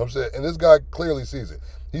hell. You know what I'm saying? And this guy clearly sees it.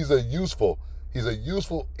 He's a useful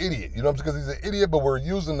idiot. You know what I'm saying? Because he's an idiot, but we're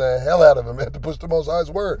using the hell out of him, man, to push the Most High's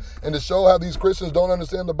word and to show how these Christians don't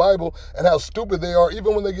understand the Bible and how stupid they are.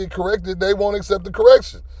 Even when they get corrected, they won't accept the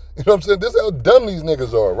correction. You know what I'm saying? This is how dumb these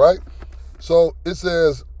niggas are, right? So it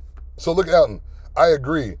says. So look, Alton, I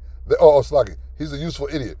agree. Slocky, he's a useful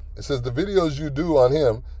idiot. It says the videos you do on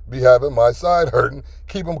him be having my side hurting.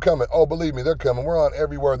 Keep them coming. Oh, believe me, they're coming. We're on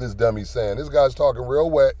every word this dummy's saying. This guy's talking real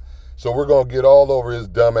wet, so we're going to get all over his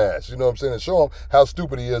dumb ass. You know what I'm saying? And show him how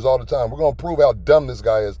stupid he is all the time. We're going to prove how dumb this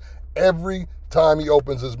guy is every time he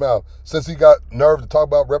opens his mouth. Since he got nerve to talk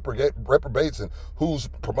about reprobates and who's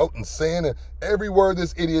promoting sin, and every word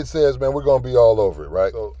this idiot says, man, we're going to be all over it,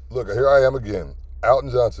 right? So look, here I am again. Alton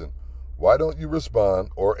Johnson. Why don't you respond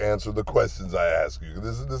or answer the questions I ask you?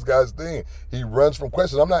 This is this guy's thing. He runs from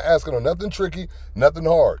questions. I'm not asking him nothing tricky, nothing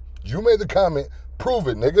hard. You made the comment. Prove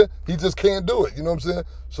it, nigga. He just can't do it. You know what I'm saying?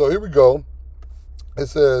 So here we go. It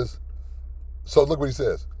says, so look what he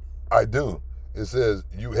says. I do. It says,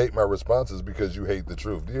 you hate my responses because you hate the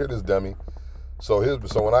truth. Do you hear this, dummy? So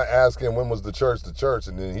when I ask him when was the church,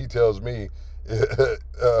 and then he tells me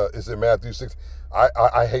it's in Matthew 6.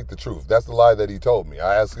 I hate the truth. That's the lie that he told me.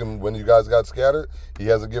 I asked him when you guys got scattered. He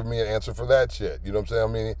hasn't given me an answer for that shit. You know what I'm saying?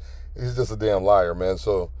 I mean, he's just a damn liar, man.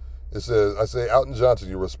 So it says, I say, Alton Johnson,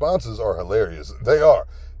 your responses are hilarious. They are.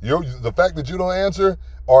 The fact that you don't answer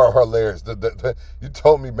are hilarious. You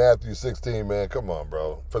told me Matthew 16, man. Come on,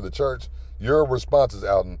 bro. For the church, your responses,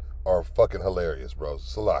 Alton, are fucking hilarious, bro.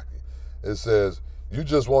 Salaki. It says,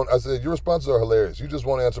 I said, your responses are hilarious. You just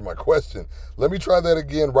won't answer my question. Let me try that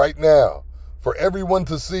again right now for everyone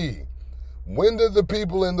to see. When did the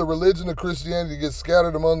people in the religion of Christianity get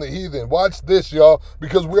scattered among the heathen? Watch this, y'all,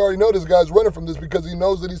 because we already know this guy's running from this because he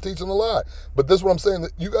knows that he's teaching a lie. But this is what I'm saying.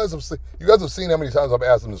 That you guys have seen how many times I've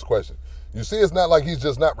asked him this question. You see, it's not like he's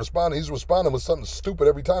just not responding. He's responding with something stupid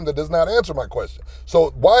every time that does not answer my question.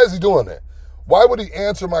 So why is he doing that? Why would he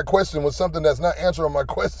answer my question with something that's not answering my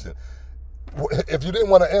question? If you didn't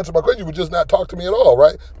want to answer my question, you would just not talk to me at all,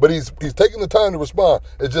 right? But he's taking the time to respond.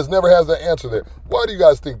 It just never has that answer there. Why do you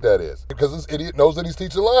guys think that is? Because this idiot knows that he's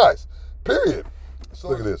teaching lies, period. So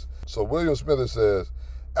look at this. So William Smithers says,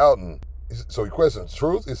 Alton, so he questions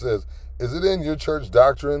truth. He says, is it in your church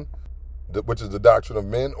doctrine, which is the doctrine of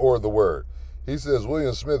men, or the word? He says,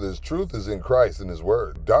 William Smithers, truth is in Christ and his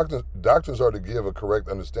word. Doctrines are to give a correct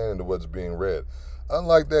understanding to what's being read.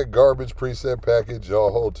 Unlike that garbage precept package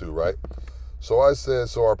y'all hold to, right? So I said,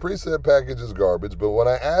 so our precept package is garbage, but when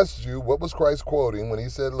I asked you what was Christ quoting when he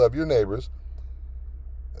said love your neighbors,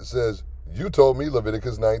 it says, you told me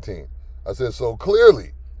Leviticus 19. I said, so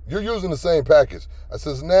clearly, you're using the same package. I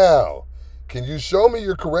says, now, can you show me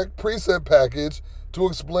your correct precept package to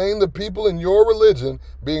explain the people in your religion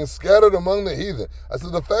being scattered among the heathen? I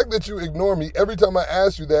said, the fact that you ignore me every time I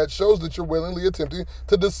ask you that shows that you're willingly attempting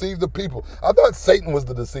to deceive the people. I thought Satan was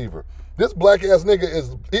the deceiver. This black ass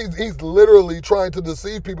nigga he's literally trying to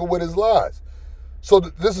deceive people with his lies. So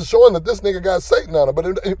this is showing that this nigga got Satan on him,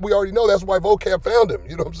 but we already know that's why vocab found him.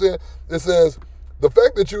 You know what I'm saying? It says, the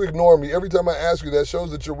fact that you ignore me every time I ask you that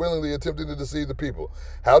shows that you're willingly attempting to deceive the people.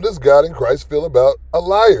 How does God in Christ feel about a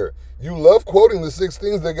liar? You love quoting the 6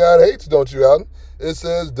 things that God hates, don't you, Alton? It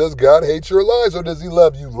says, does God hate your lies or does he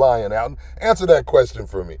love you lying, Alton? Answer that question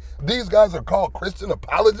for me. These guys are called Christian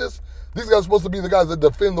apologists. These guys are supposed to be the guys that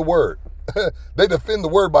defend the word. They defend the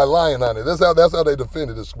word by lying on it. That's how they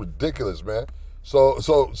defend it. It's ridiculous, man. So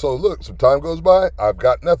look, some time goes by. I've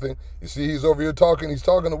got nothing. You see, he's over here talking. He's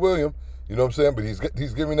talking to William. You know what I'm saying? But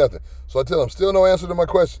he's giving me nothing. So I tell him, still no answer to my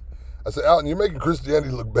question. I said, Alton, you're making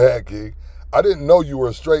Christianity look bad, kid. I didn't know you were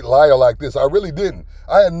a straight liar like this. I really didn't.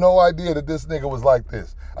 I had no idea that this nigga was like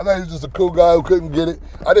this. I thought he was just a cool guy who couldn't get it.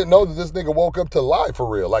 I didn't know that this nigga woke up to lie for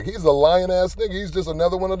real. Like, he's a lying ass nigga. He's just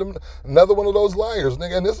another one of those liars,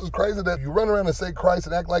 nigga. And this is crazy that you run around and say Christ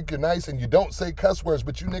and act like you're nice and you don't say cuss words,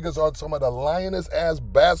 but you niggas are some of the lying ass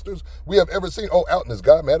bastards we have ever seen. Oh, Alton, is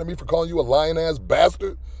God mad at me for calling you a lying ass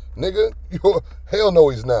bastard? Nigga, hell no,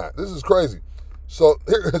 he's not. This is crazy. So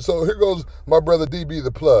here goes my brother DB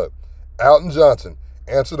the plug. Alton Johnson,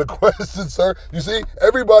 answer the question, sir. You see,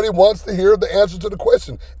 everybody wants to hear the answer to the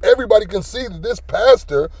question. Everybody can see that this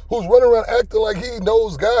pastor who's running around acting like he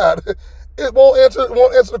knows God It won't answer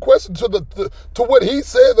the question to what he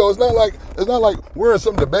said though. It's not like we're in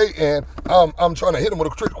some debate and I'm trying to hit him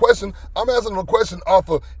with a trick question. I'm asking him a question off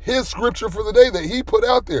of his scripture for the day that he put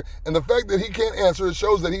out there. And the fact that he can't answer it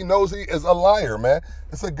shows that he knows he is a liar, man.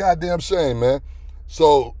 It's a goddamn shame, man.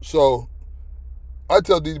 So I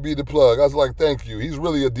tell DB the plug. I was like, thank you. He's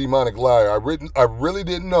really a demonic liar. I really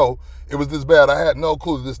didn't know it was this bad. I had no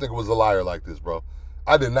clue that this nigga was a liar like this, bro.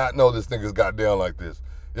 I did not know this nigga got down like this.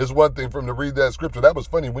 It's one thing for him to read that scripture. That was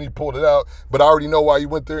funny when he pulled it out, but I already know why he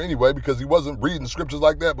went there anyway, because he wasn't reading scriptures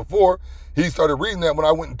like that before. He started reading that when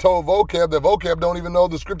I went and told Vocab that Vocab don't even know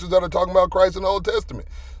the scriptures that are talking about Christ in the Old Testament.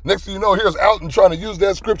 Next thing you know, here's Alton trying to use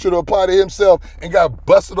that scripture to apply to himself and got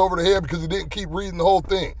busted over the head because he didn't keep reading the whole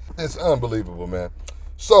thing. It's unbelievable, man.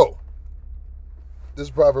 So, this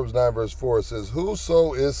is Proverbs 9 verse 4. It says,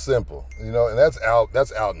 whoso is simple, and that's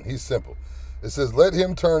Alton. He's simple. It says, let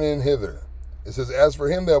him turn in hither. It says, as for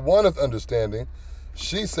him that wanteth understanding,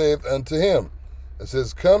 she saith unto him. It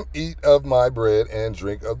says, come eat of my bread and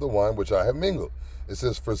drink of the wine which I have mingled. It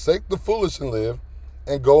says, forsake the foolish and live,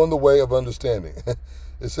 and go in the way of understanding.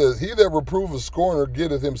 It says, he that reproveth a scorner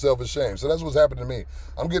getteth himself ashamed. So that's what's happened to me.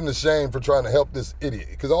 I'm getting ashamed for trying to help this idiot,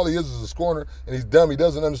 because all he is a scorner, and he's dumb. He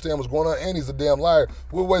doesn't understand what's going on, and he's a damn liar.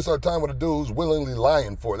 We'll waste our time with a dude who's willingly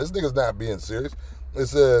lying for it. This nigga's not being serious. It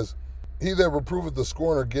says, he that reproveth the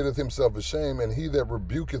scorner getteth himself ashamed, and he that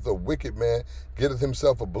rebuketh a wicked man getteth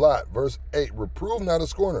himself a blot. Verse 8, reprove not a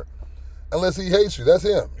scorner, unless he hates you. That's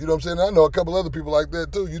him. You know what I'm saying? I know a couple other people like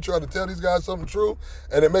that too. You try to tell these guys something true,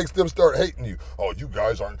 and it makes them start hating you. Oh, you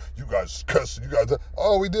guys cussing.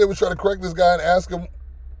 All we did was try to correct this guy and ask him,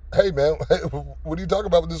 hey man, what are you talking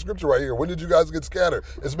about with this scripture right here? When did you guys get scattered?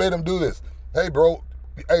 It's made him do this. Hey bro,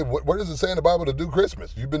 hey, what does it say in the Bible to do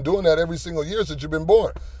Christmas? You've been doing that every single year since you've been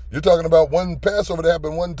born. You're talking about one Passover that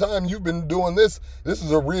happened one time. You've been doing this. This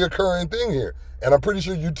is a reoccurring thing here. And I'm pretty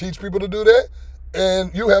sure you teach people to do that,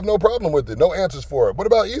 and you have no problem with it. No answers for it. What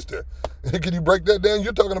about Easter? Can you break that down?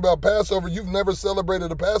 You're talking about Passover. You've never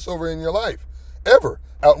celebrated a Passover in your life, ever.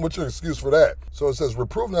 Out, what's your excuse for that? So it says,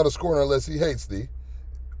 reprove not a scorner unless he hates thee.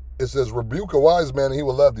 It says, rebuke a wise man and he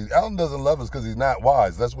will love thee. Alton doesn't love us because he's not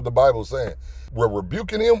wise. That's what the Bible's saying. We're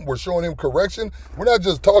rebuking him. We're showing him correction. We're not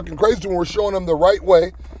just talking crazy to him. We're showing him the right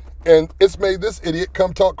way. And it's made this idiot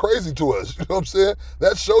come talk crazy to us. You know what I'm saying?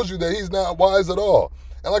 That shows you that he's not wise at all.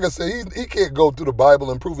 And like I said, he can't go through the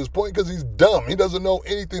Bible and prove his point because he's dumb. He doesn't know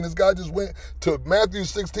anything. This guy just went to Matthew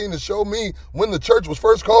 16 to show me when the church was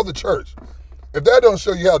first called the church. If that don't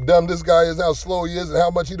show you how dumb this guy is, how slow he is, and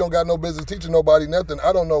how much he don't got no business teaching nobody nothing,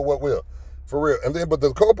 I don't know what will. For real. And then, but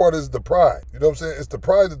the cool part is the pride. You know what I'm saying? It's the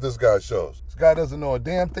pride that this guy shows. This guy doesn't know a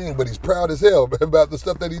damn thing, but he's proud as hell about the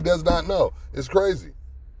stuff that he does not know. It's crazy.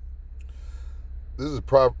 This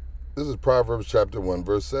is Proverbs chapter 1,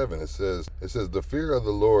 verse 7. It says, the fear of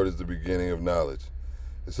the Lord is the beginning of knowledge.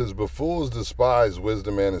 It says, but fools despise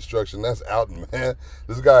wisdom and instruction. That's Alton, man.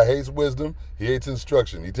 This guy hates wisdom. He hates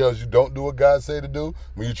instruction. He tells you don't do what God say to do.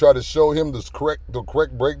 When you try to show him the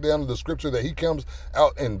correct breakdown of the scripture that he comes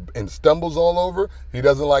out and stumbles all over, he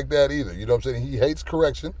doesn't like that either. You know what I'm saying? He hates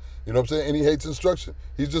correction. You know what I'm saying? And he hates instruction.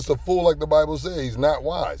 He's just a fool like the Bible says. He's not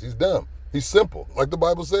wise. He's dumb. He's simple like the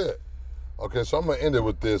Bible said. Okay, so I'm going to end it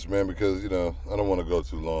with this, man, because, I don't want to go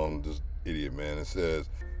too long. This idiot, man. It says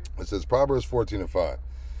Proverbs 14:5.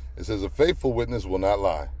 It says, a faithful witness will not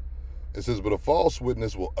lie. It says, but a false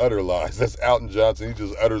witness will utter lies. That's Alton Johnson. He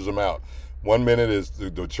just utters them out. 1 minute is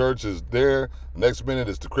the church is there. The next minute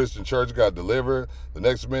is the Christian church got delivered. The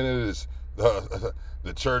next minute is the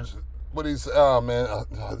church. What he's, oh, man,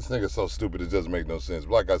 this nigga's so stupid it doesn't make no sense.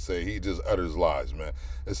 But like I say, he just utters lies, man.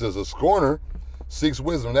 It says, a scorner seeks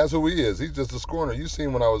wisdom. That's who he is. He's just a scorner. You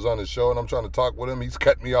seen when I was on his show and I'm trying to talk with him, he's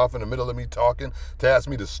cutting me off in the middle of me talking to ask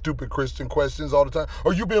me the stupid Christian questions all the time.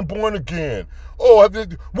 Are you been born again? Oh,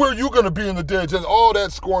 where are you going to be in the day? Just all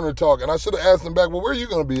that scorner talk. And I should have asked him back, well, where are you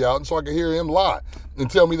going to be out? And so I could hear him lie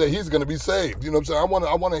and tell me that he's going to be saved. You know what I'm saying?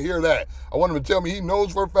 I want to hear that. I want him to tell me he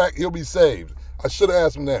knows for a fact he'll be saved. I should have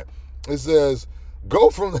asked him that. It says,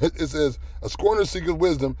 a scorner seeketh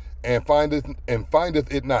wisdom and findeth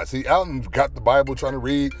it not. See, Alton got the Bible trying to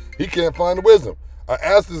read. He can't find the wisdom. I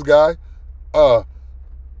asked this guy, what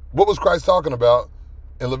was Christ talking about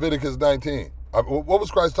in Leviticus 19? What was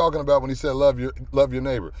Christ talking about when he said love your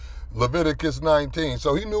neighbor? Leviticus 19.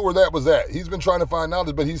 So he knew where that was at. He's been trying to find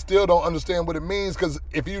knowledge, but he still don't understand what it means, because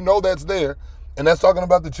if you know that's there, and that's talking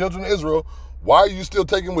about the children of Israel, why are you still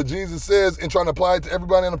taking what Jesus says and trying to apply it to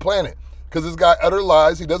everybody on the planet? Because this guy utter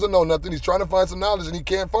lies. He doesn't know nothing. He's trying to find some knowledge and he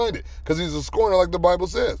can't find it because he's a scorner like the Bible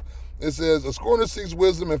says. It says, a scorner seeks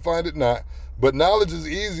wisdom and find it not, but knowledge is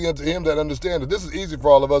easy unto him that understandeth. This is easy for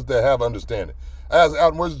all of us that have understanding. As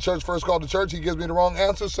out, where's the church first called the church? He gives me the wrong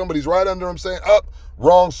answer. Somebody's right under him saying, up,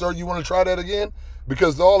 wrong, sir. You want to try that again?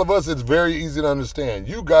 Because to all of us, it's very easy to understand.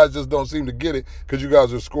 You guys just don't seem to get it because you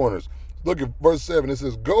guys are scorners. Look at verse 7. It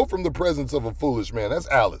says, go from the presence of a foolish man. That's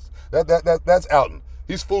Alice. That's Alton.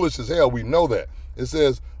 He's foolish as hell. We know that. It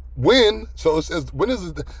says, when, so it says, when is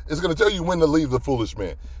it? It's going to tell you when to leave the foolish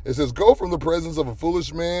man. It says, go from the presence of a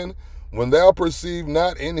foolish man when thou perceive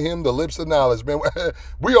not in him the lips of knowledge. Man,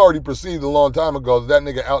 we already perceived a long time ago that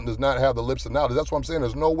nigga Alton does not have the lips of knowledge. That's what I'm saying.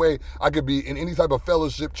 There's no way I could be in any type of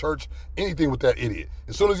fellowship, church, anything with that idiot.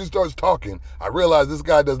 As soon as he starts talking, I realize this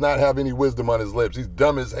guy does not have any wisdom on his lips. He's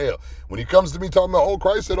dumb as hell. When he comes to me talking about, oh,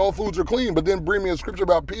 Christ said all foods are clean, but then bring me a scripture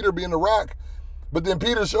about Peter being the rock. But then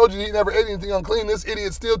Peter showed you he never ate anything unclean. This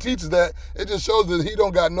idiot still teaches that. It just shows that he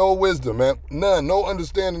don't got no wisdom, man. None, no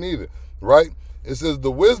understanding either, right? It says,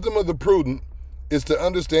 the wisdom of the prudent is to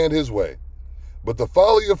understand his way, but the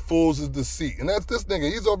folly of fools is deceit. And that's this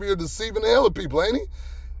nigga. He's over here deceiving the hell of people, ain't he?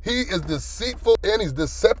 He is deceitful and he's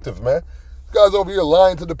deceptive, man. This guy's over here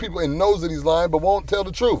lying to the people and knows that he's lying, but won't tell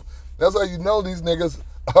the truth. That's how you know these niggas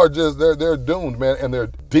are just, they're doomed, man, and they're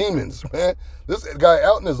demons, man. This guy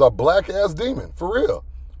Alton is a black-ass demon, for real.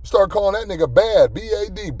 Start calling that nigga bad,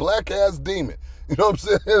 B-A-D, black-ass demon. You know what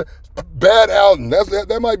I'm saying? Bad Alton.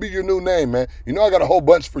 That might be your new name, man. You know I got a whole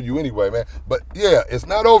bunch for you anyway, man. But yeah, it's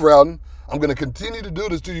not over, Alton. I'm going to continue to do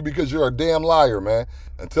this to you because you're a damn liar, man.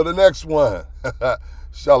 Until the next one.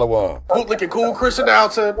 Shalom. Bootlicking cool Christian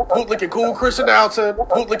Alton. Bootlicking cool Christian Alton.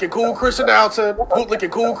 Bootlicking cool Christian Alton.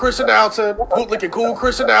 Bootlicking cool Christian Alton. Bootlicking cool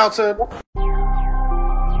Christian Alton.